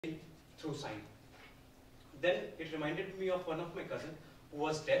through sign. Then it reminded me of one of my cousins who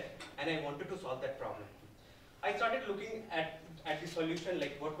was deaf, and I wanted to solve that problem. I started looking at the solution,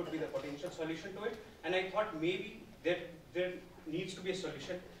 like what could be the potential solution to it, and I thought maybe there needs to be a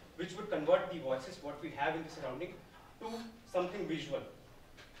solution which would convert the voices, what we have in the surrounding, to something visual.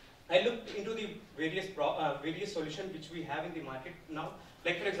 I looked into the various solutions which we have in the market now,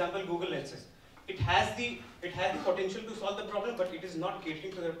 like for example Google Lenses. It has the potential to solve the problem, but it is not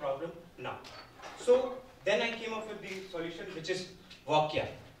catering to the problem now. So then I came up with the solution which is Vakya.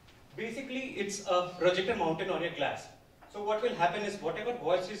 Basically, it's a projector mounted on a glass. So what will happen is whatever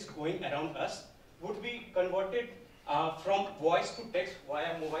voice is going around us would be converted from voice to text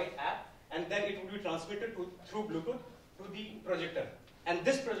via mobile app, and then it would be transmitted through Bluetooth to the projector. And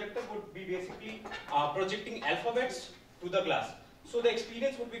this projector would be basically projecting alphabets to the glass. So the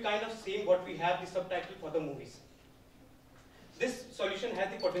experience would be kind of same what we have the subtitle for the movies. This solution has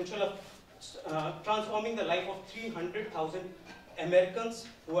the potential of transforming the life of 300,000 Americans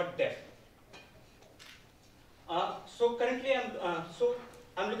who are deaf. So currently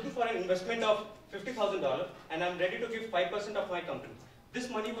I'm looking for an investment of $50,000, and I'm ready to give 5% of my company. This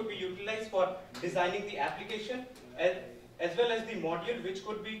money would be utilized for designing the application as well as the module which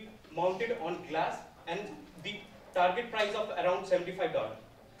could be mounted on glass, and the target price of around $75.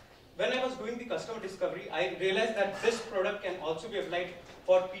 When I was doing the customer discovery, I realized that this product can also be applied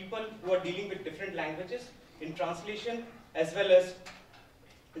for people who are dealing with different languages in translation, as well as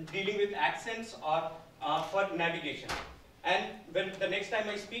dealing with accents or for navigation. And when the next time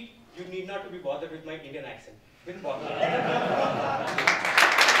I speak, you need not to be bothered with my Indian accent. With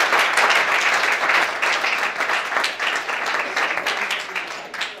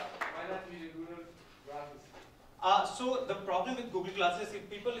So the problem with Google Glasses is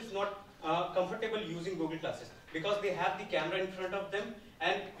people is not comfortable using Google Glasses because they have the camera in front of them,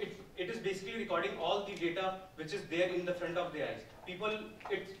 and it is basically recording all the data which is there in the front of their eyes.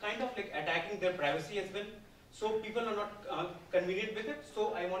 It's kind of like attacking their privacy as well. So people are not convenient with it.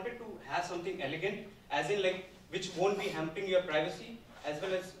 So I wanted to have something elegant, as in like which won't be hampering your privacy, as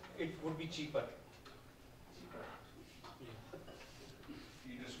well as it would be cheaper.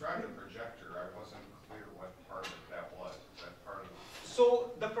 You described a projector. I wasn't clear what part of that was. Is that part of it?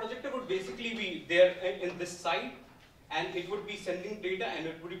 So the projector would basically be there in this side, and it would be sending data, and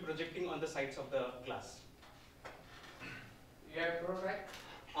it would be projecting on the sides of the glass. You have a prototype?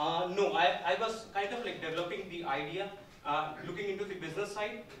 No, I was kind of like developing the idea, looking into the business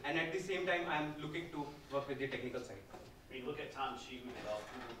side, and at the same time I'm looking to work with the technical side. I mean, look at Tom Shi, who developed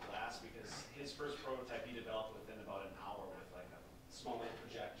Google Glass, because his first prototype he developed within about an hour with like a small little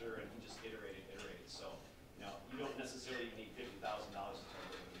projector, and he just iterated. So, you know, you don't necessarily need $50,000 to start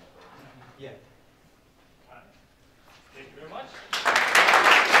working on a prototype. Yeah. Thank you very much.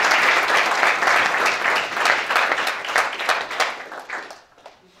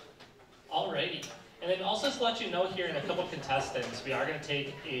 Alrighty. And then also to let you know here in a couple contestants, we are going to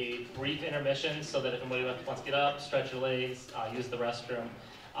take a brief intermission so that if anybody wants to get up, stretch your legs, use the restroom,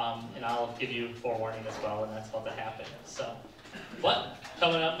 and I'll give you forewarning as well when that's about to happen. So, but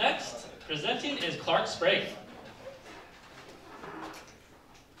coming up next, presenting is Clark Sprague.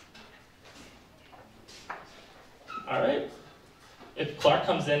 Alright. If Clark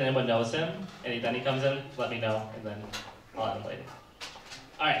comes in and anyone knows him, and then he comes in, let me know, and then I'll add him later.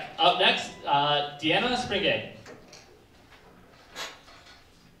 Alright, up next, Deanna Springay.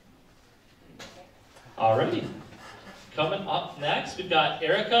 Alrighty. Coming up next, we've got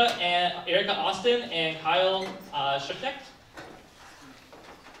Erica Austin and Kyle Schuknecht.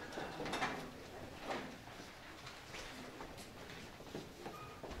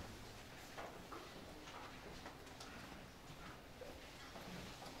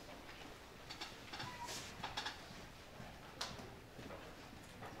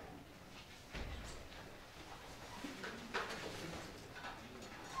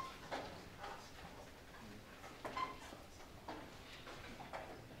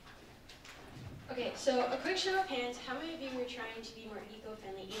 Okay, so a quick show of hands, how many of you are trying to be more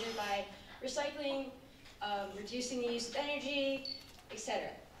eco-friendly, either by recycling, reducing the use of energy, etc.?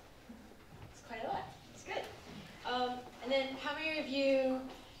 It's quite a lot. It's good. And then how many of you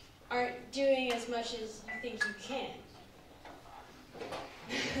aren't doing as much as you think you can?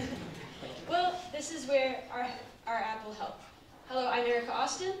 Well, this is where our app will help. Hello, I'm Erica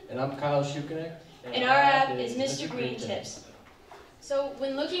Austin. And I'm Kyle Schuknecht. And our app is Mr. Green Tips. So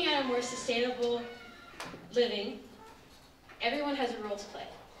when looking at a more sustainable living, everyone has a role to play.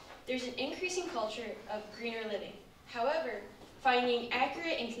 There's an increasing culture of greener living. However, finding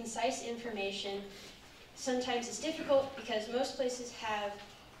accurate and concise information sometimes is difficult because most places have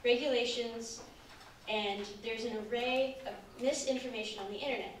regulations, and there's an array of misinformation on the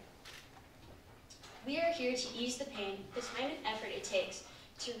internet. We are here to ease the pain, the time and effort it takes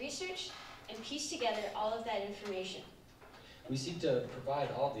to research and piece together all of that information. We seek to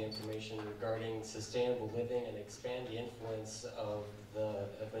provide all the information regarding sustainable living and expand the influence of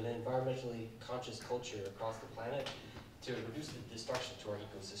an environmentally conscious culture across the planet to reduce the destruction to our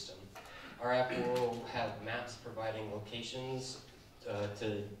ecosystem. Our app will have maps providing locations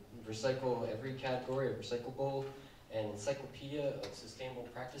to recycle every category of recyclable, an encyclopedia of sustainable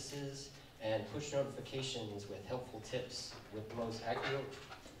practices, and push notifications with helpful tips with the most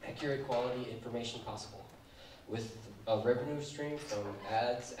accurate quality information possible. With a revenue stream from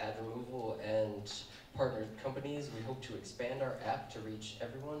ads, ad removal, and partnered companies, we hope to expand our app to reach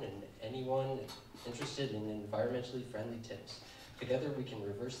everyone and anyone interested in environmentally friendly tips. Together we can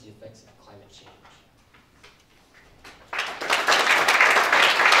reverse the effects of climate change.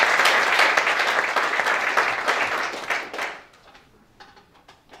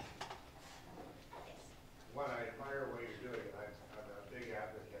 One, I admire what you're doing, and I'm a big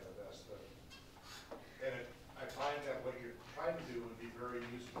advocate of this. I find that what you're trying to do would be very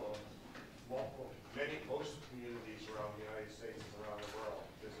useful in most communities around the United States and around the world,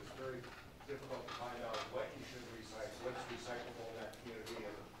 because it's very difficult to find out what you should recycle, what's recyclable in that community,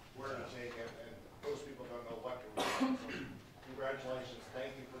 and where to take it, and most people don't know what to recycle. So congratulations,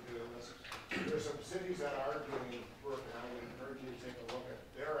 thank you for doing this. There's some cities that are doing work, and I would encourage you to take a look at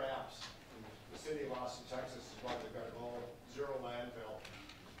their apps. The city of Austin, Texas is one. They've got a goal of zero landfill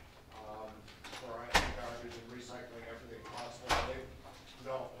for garbage and recycling everything possible. They've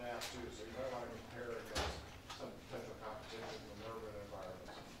developed an app too, so you might want to compare against some potential competition from urban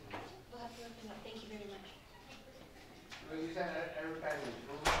environments. We'll have to look them up. Thank you very much. Well, you said advertising.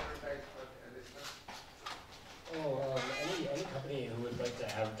 Who will advertise for this stuff? Any company who would like to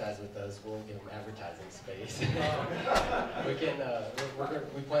advertise with us, we'll give them advertising space. We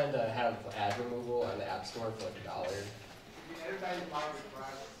plan to have ad removal on the App Store for like $1. The advertising model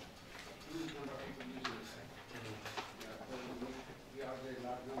requires huge number of people using this thing. Yeah, so we are there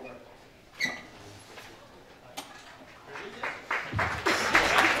not doing work.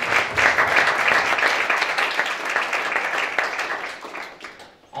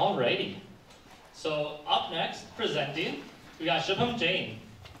 Alrighty. So up next, presenting, we got Shubham Jain.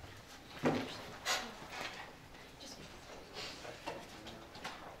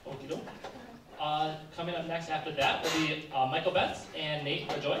 Okey-doke. Coming up next after that will be Michael Betts and Nate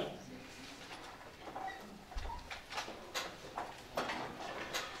LaJoy.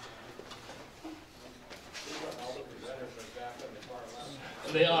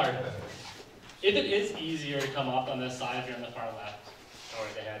 They are. If it is easier to come up on this side if you're on the far left, go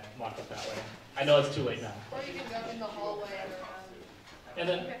right ahead, walk up that way. I know it's too late now. Or you can go in the hallway. And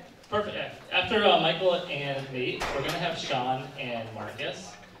then, perfect. After Michael and Nate, we're going to have Sean and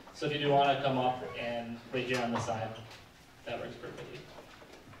Marcus. So if you do want to come up and right here on the side, that works perfectly.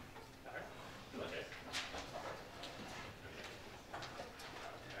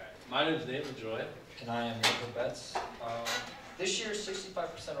 My name is Nate LaJoy. And I am Michael Betts. This year,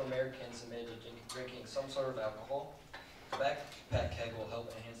 65% of Americans admitted to drinking some sort of alcohol. The backpack keg will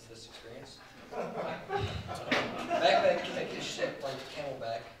help enhance this experience. Backpack keg is shaped like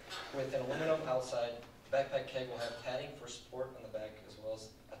Camelback with an aluminum outside. Backpack keg will have padding for support on the back as well as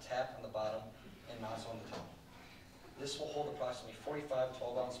a tap on the bottom and nozzle on the top. This will hold approximately 45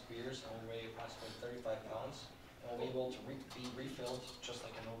 12-ounce beers and will weigh approximately 35 pounds and will be able to be refilled just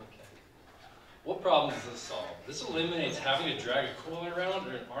like a normal keg. What problem does this solve? This eliminates having to drag a cooler around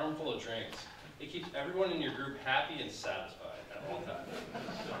or an armful of drinks. It keeps everyone in your group happy and satisfied at all times.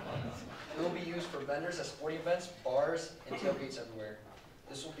 It will be used for vendors at sporting events, bars, and tailgates everywhere.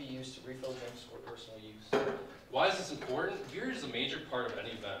 This will be used to refill drinks for personal use. Why is this important? Beer is a major part of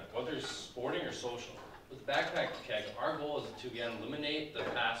any event, whether it's sporting or social. With the backpack keg, our goal is to again eliminate the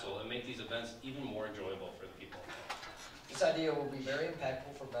hassle and make these events even more enjoyable for the people. This idea will be very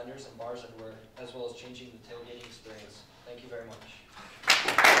impactful for vendors and bars everywhere, as well as changing the tailgating experience. Thank you very much.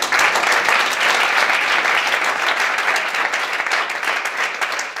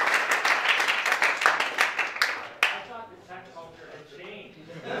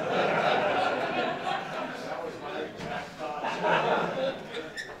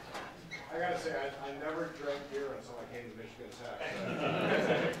 I gotta say, I never drank beer until I came to Michigan Tech.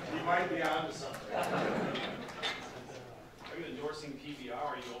 You might be onto something. Are you endorsing PBR or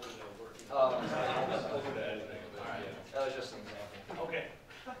are you open to working? Open to anything. That was just an example. Okay.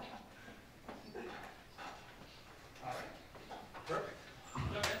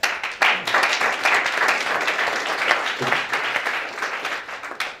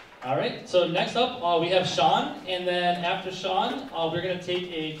 All right, so next up we have Sean, and then after Sean, we're going to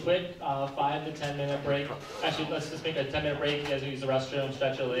take a quick 5 to 10 minute break. Actually, let's just make a 10-minute break. You guys use the restroom,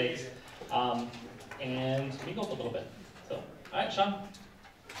 stretch your legs, and we go for a little bit. So, all right, Sean.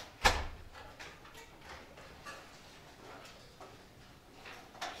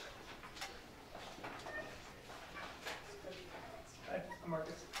 Hi, I'm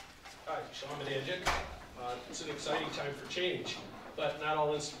Marcus. Hi, Sean Medanjic. It's an exciting time for change, but not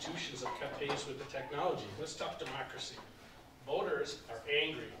all institutions have kept pace with the technology. Let's talk democracy. Voters are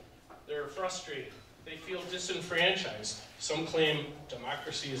angry. They're frustrated. They feel disenfranchised. Some claim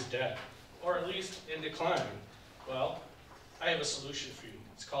democracy is dead, or at least in decline. Well, I have a solution for you.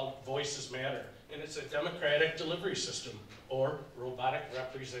 It's called Voices Matter, and it's a democratic delivery system, or robotic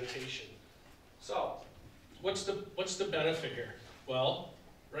representation. So, what's the benefit here? Well,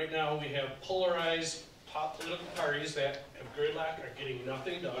 right now we have polarized political parties that have gridlock, are getting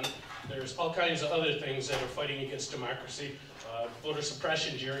nothing done. There's all kinds of other things that are fighting against democracy, voter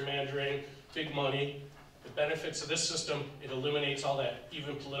suppression, gerrymandering, big money. The benefits of this system, it eliminates all that,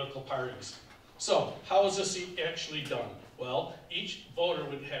 even political parties. So, how is this actually done? Well, each voter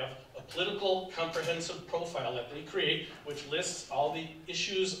would have a political comprehensive profile that they create, which lists all the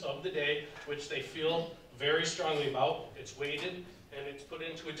issues of the day, which they feel very strongly about. It's weighted, and it's put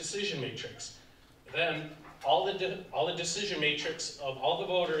into a decision matrix. Then all the decision matrix of all the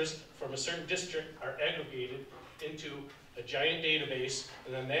voters from a certain district are aggregated into a giant database,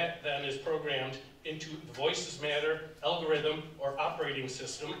 and then that then is programmed into the Voices Matter algorithm or operating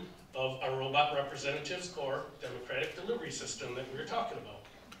system of our robot representatives or democratic delivery system that we were talking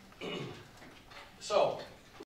about. So